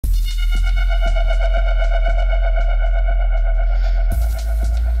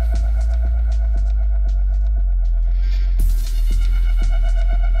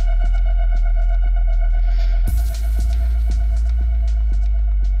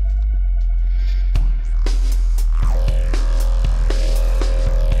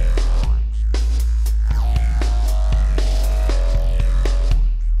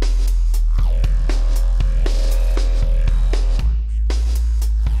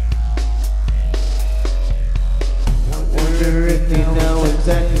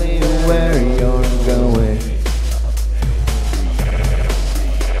exactly where you're going.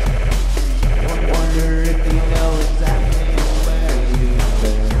 Wonder if you know exactly where you've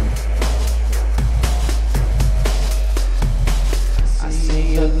been. I see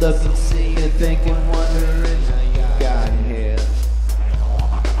you looking, see you thinking, wondering how you got here.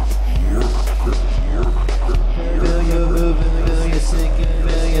 Feel you moving, feel you sinking,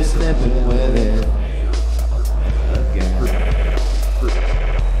 feel you slipping with it.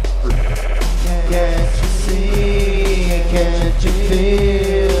 Can't you see, can't you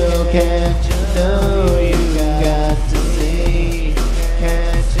feel, can't you know you got to see?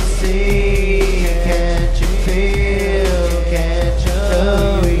 Can't you see, can't you feel, can't you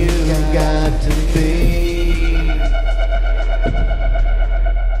know you got to be?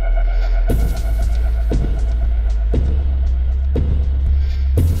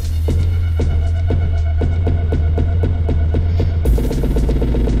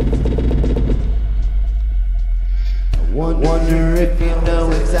 Wonder if you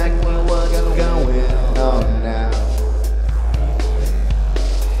know exactly what's going on now.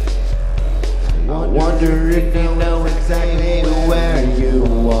 Wonder if you know exactly where you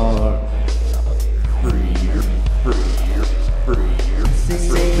are.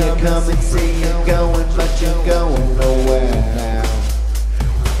 See you coming, see you going, but you're going nowhere now.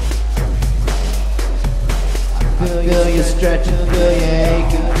 Feel you stretching, feel you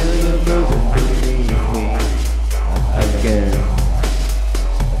aching, feel you moving beneath me again.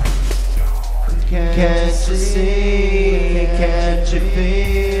 Can't you see, can't you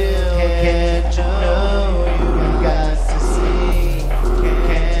feel, can't you know